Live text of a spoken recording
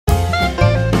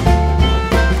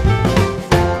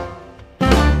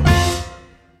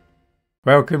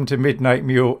Welcome to Midnight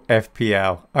Mule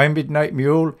FPL. I'm Midnight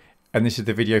Mule and this is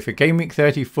the video for Game Week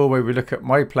 34 where we look at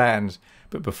my plans.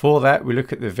 But before that we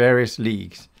look at the various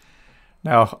leagues.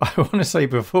 Now I want to say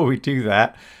before we do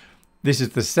that, this is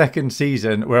the second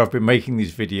season where I've been making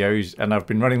these videos and I've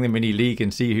been running the mini league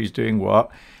and see who's doing what.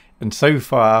 And so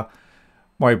far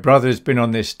my brother's been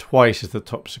on this twice as the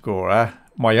top scorer.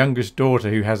 My youngest daughter,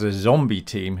 who has a zombie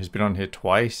team, has been on here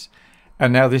twice.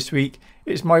 And now this week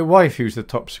it's my wife who's the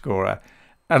top scorer.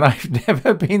 And I've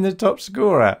never been the top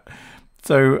scorer.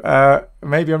 So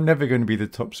maybe I'm never going to be the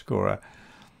top scorer.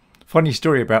 Funny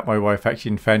story about my wife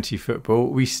actually in fantasy football.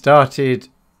 We started,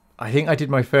 I think I did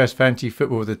my first fantasy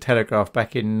football with the Telegraph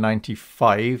back in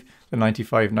 95, the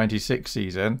 95-96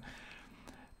 season.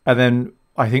 And then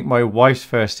I think my wife's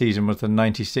first season was the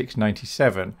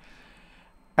 96-97.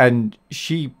 And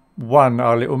she won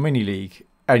our little mini league.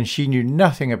 And she knew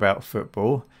nothing about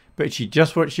football. But she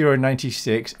just watched Euro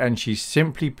 96 and she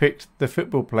simply picked the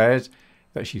football players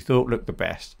that she thought looked the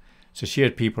best. So she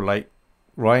had people like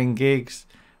Ryan Giggs,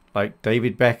 like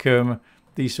David Beckham,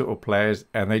 these sort of players,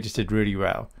 and they just did really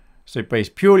well. So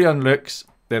based purely on looks,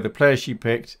 they're the players she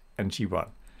picked and she won.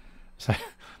 So,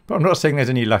 but I'm not saying there's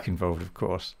any luck involved, of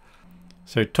course.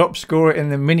 So top scorer in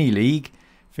the mini league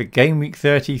for Game Week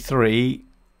 33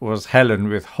 was Helen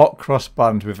with hot cross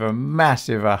buns with a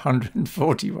massive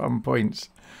 141 points.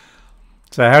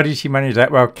 So how did she manage that?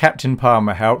 Well, Captain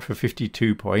Palmer helped for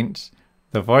 52 points.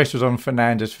 The vice was on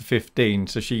Fernandez for 15.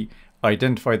 So she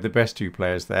identified the best two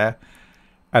players there.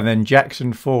 And then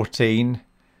Jackson 14,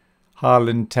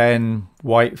 Haaland 10,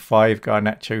 White 5,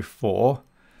 Garnacho 4.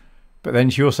 But then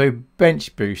she also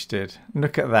bench boosted.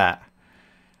 Look at that.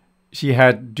 She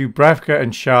had Dubravka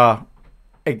and Shah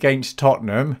against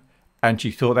Tottenham. And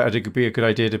she thought that would be a good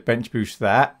idea to bench boost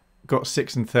that. Got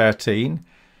 6 and 13.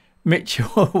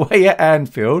 Mitchell away at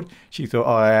Anfield. She thought,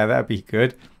 oh yeah, that'd be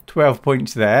good. 12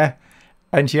 points there.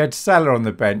 And she had Salah on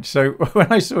the bench. So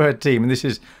when I saw her team, and this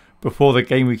is before the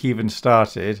game week even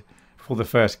started, before the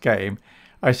first game,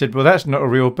 I said, well, that's not a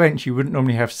real bench. You wouldn't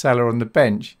normally have Salah on the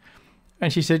bench.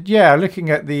 And she said, yeah,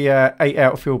 looking at the 8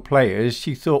 outfield players,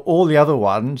 she thought all the other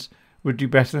ones would do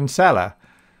better than Salah.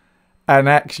 And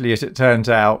actually, as it turns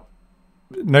out,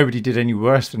 nobody did any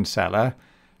worse than Salah.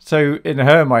 So in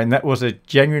her mind, that was a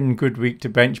genuine good week to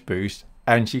bench boost.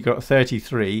 And she got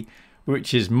 33,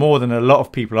 which is more than a lot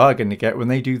of people are going to get when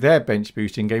they do their bench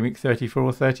boost in Game Week 34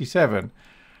 or 37.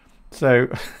 So,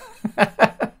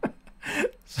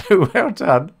 so well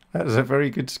done. That was a very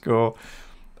good score.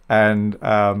 And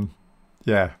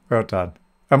yeah, well done.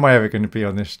 Am I ever going to be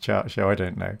on this chart show? I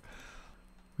don't know.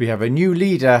 We have a new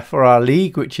leader for our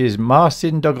league, which is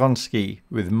Marcin Dogonski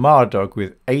with Mardog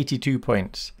with 82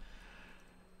 points.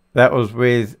 That was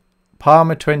with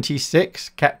Palmer 26,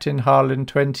 Captain Haaland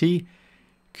 20,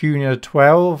 Cunha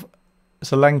 12,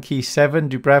 Solanke 7,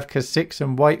 Dubravka 6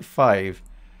 and White 5.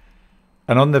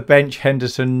 And on the bench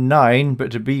Henderson 9,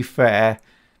 but to be fair,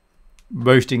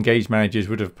 most engaged managers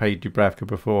would have paid Dubravka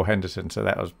before Henderson, so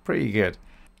that was pretty good.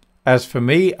 As for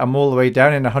me, I'm all the way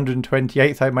down in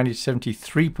 128th. I managed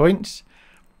 73 points.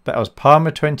 That was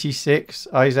Palmer 26,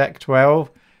 Isaac 12,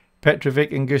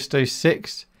 Petrovic and Gusto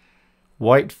 6,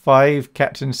 White 5,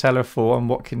 Captain Salah 4 and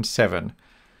Watkins 7.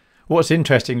 What's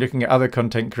interesting, looking at other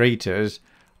content creators,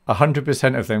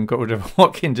 100% of them got rid of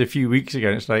Watkins a few weeks ago.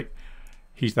 And it's like,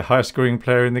 he's the highest scoring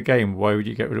player in the game. Why would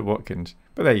you get rid of Watkins?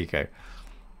 But there you go.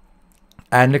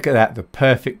 And look at that, the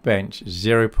perfect bench,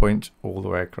 0 points all the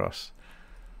way across.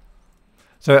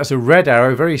 So that's a red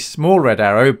arrow, very small red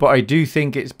arrow, but I do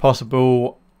think it's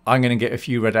possible I'm going to get a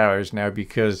few red arrows now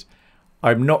because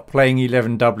I'm not playing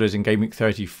 11 doublers in Game Week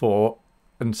 34.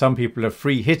 And some people are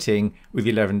free hitting with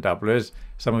 11 doublers.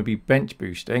 Some will be bench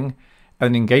boosting.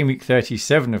 And in Game Week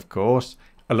 37, of course,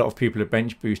 a lot of people are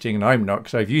bench boosting and I'm not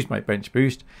because I've used my bench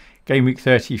boost. Game Week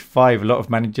 35, a lot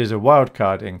of managers are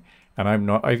wildcarding and I'm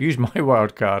not. I've used my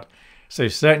wildcard. So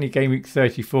certainly Game Week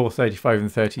 34, 35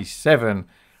 and 37,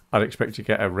 I'd expect to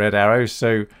get a red arrow.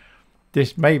 So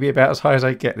this may be about as high as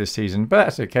I get this season, but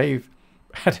that's okay. You've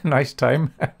had a nice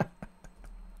time.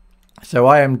 So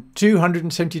I am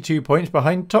 272 points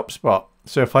behind top spot.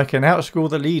 So if I can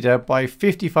outscore the leader by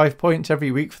 55 points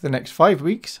every week for the next 5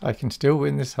 weeks, I can still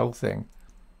win this whole thing.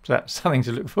 So that's something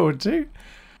to look forward to.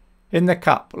 In the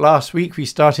cup, last week we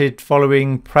started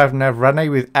following Pravnav Rane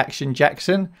with Action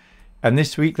Jackson. And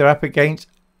this week they're up against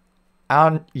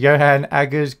Johan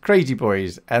Agger's Crazy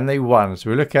Boys. And they won.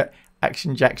 So we'll look at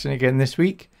Action Jackson again this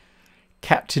week.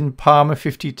 Captain Palmer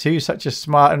 52, such a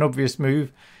smart and obvious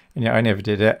move. And yeah, I never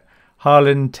did it.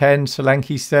 Haaland 10,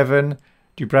 Solanke 7,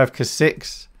 Dubravka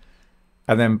 6,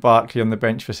 and then Barkley on the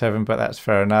bench for 7, but that's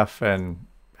fair enough. And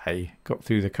hey, got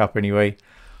through the cup anyway.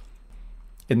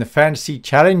 In the fantasy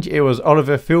challenge, it was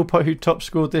Oliver Philpott who top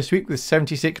scored this week with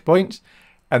 76 points.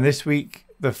 And this week,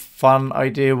 the fun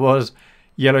idea was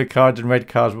yellow cards and red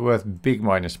cards were worth big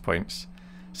minus points.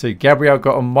 So Gabriel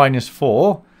got a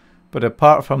 -4. But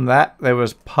apart from that, there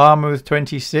was Palmer with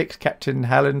 26, Captain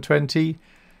Hallen 20,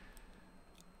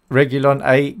 Regulon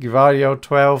 8, Gvardiol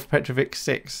 12, Petrovic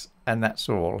 6, and that's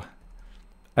all.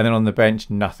 And then on the bench,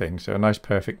 nothing. So a nice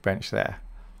perfect bench there.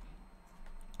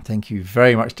 Thank you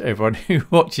very much to everyone who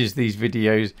watches these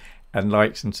videos and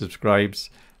likes and subscribes,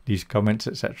 leaves comments,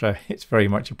 etc. It's very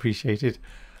much appreciated.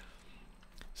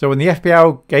 So on the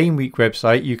FPL Gameweek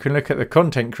website, you can look at the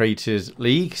Content Creators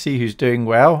League, see who's doing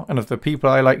well. And of the people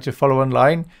I like to follow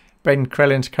online, Ben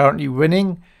Krellin's currently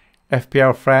winning.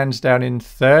 FPL Fran's down in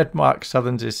 3rd. Mark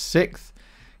Southerns is 6th.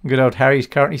 And good old Harry's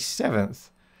currently 7th.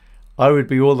 I would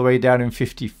be all the way down in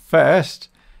 51st.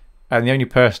 And the only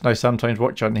person I sometimes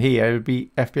watch on here would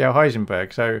be FPL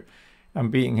Heisenberg. So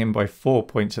I'm beating him by 4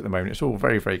 points at the moment. It's all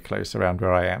very, very close around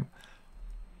where I am.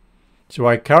 So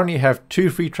I currently have 2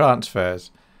 free transfers.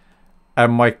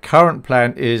 And my current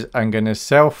plan is I'm going to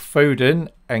sell Foden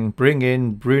and bring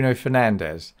in Bruno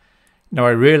Fernandes. Now,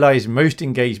 I realise most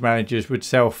engaged managers would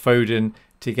sell Foden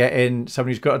to get in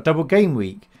somebody who's got a double game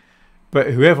week.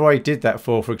 But whoever I did that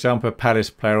for example, a Palace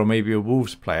player or maybe a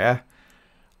Wolves player,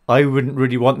 I wouldn't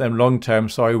really want them long term,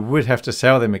 so I would have to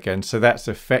sell them again. So that's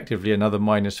effectively another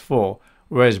 -4.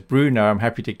 Whereas Bruno, I'm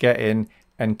happy to get in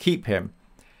and keep him.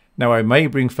 Now, I may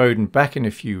bring Foden back in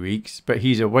a few weeks, but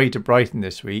he's away to Brighton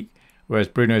this week, whereas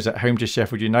Bruno's at home to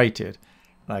Sheffield United.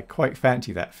 And I quite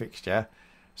fancy that fixture.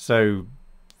 So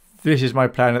this is my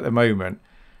plan at the moment.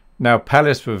 Now,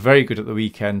 Palace were very good at the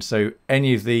weekend, so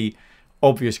any of the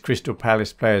obvious Crystal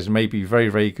Palace players may be very,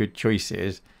 very good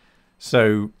choices.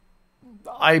 So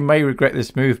I may regret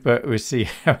this move, but we'll see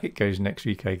how it goes next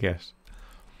week, I guess.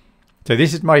 So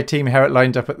this is my team, how it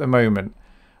lines up at the moment.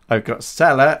 I've got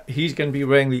Salah. He's going to be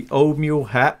wearing the Old Mule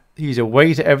hat. He's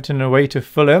away to Everton and away to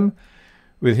Fulham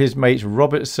with his mates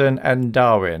Robertson and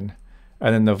Darwin.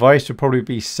 And then the vice will probably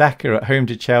be Saka at home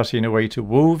to Chelsea and away to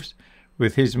Wolves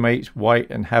with his mates White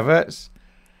and Havertz.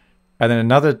 And then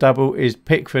another double is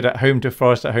Pickford at home to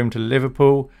Forest, at home to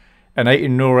Liverpool. And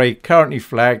Aiton Noray currently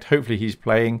flagged, hopefully he's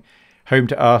playing, home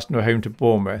to Arsenal, home to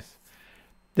Bournemouth.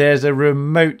 There's a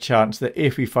remote chance that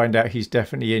if we find out he's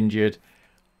definitely injured,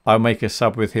 I'll make a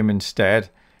sub with him instead.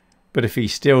 But if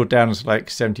he's still down to like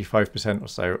 75% or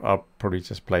so, I'll probably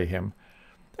just play him.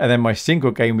 And then my single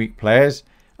game week players,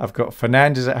 I've got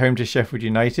Fernandes at home to Sheffield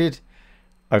United.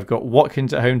 I've got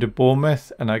Watkins at home to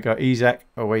Bournemouth. And I got Isak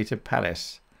away to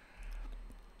Palace.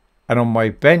 And on my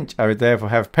bench, I would therefore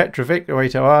have Petrovic away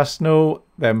to Arsenal,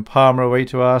 then Palmer away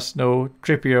to Arsenal,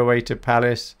 Trippier away to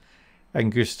Palace,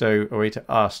 and Gusto away to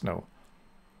Arsenal.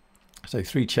 So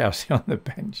 3 Chelsea on the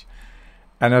bench.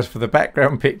 And as for the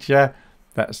background picture,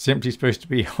 that's simply supposed to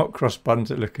be hot cross buns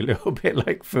that look a little bit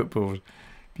like footballs,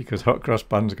 because hot cross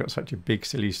buns have got such a big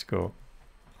silly score.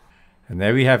 And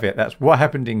there we have it. That's what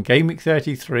happened in Game Week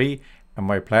 33 and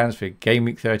my plans for Game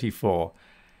Week 34.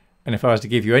 And if I was to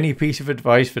give you any piece of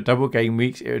advice for double game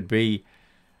weeks, it would be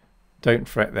don't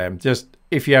fret them. Just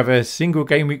if you have a single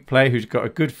game week player who's got a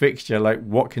good fixture like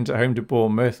Watkins at home to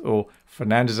Bournemouth or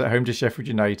Fernandes at home to Sheffield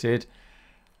United,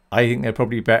 I think they're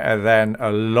probably better than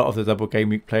a lot of the double game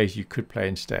week players you could play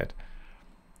instead.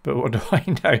 But what do I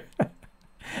know?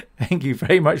 Thank you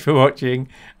very much for watching.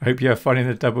 I hope you have fun in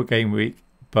the double game week.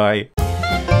 Bye.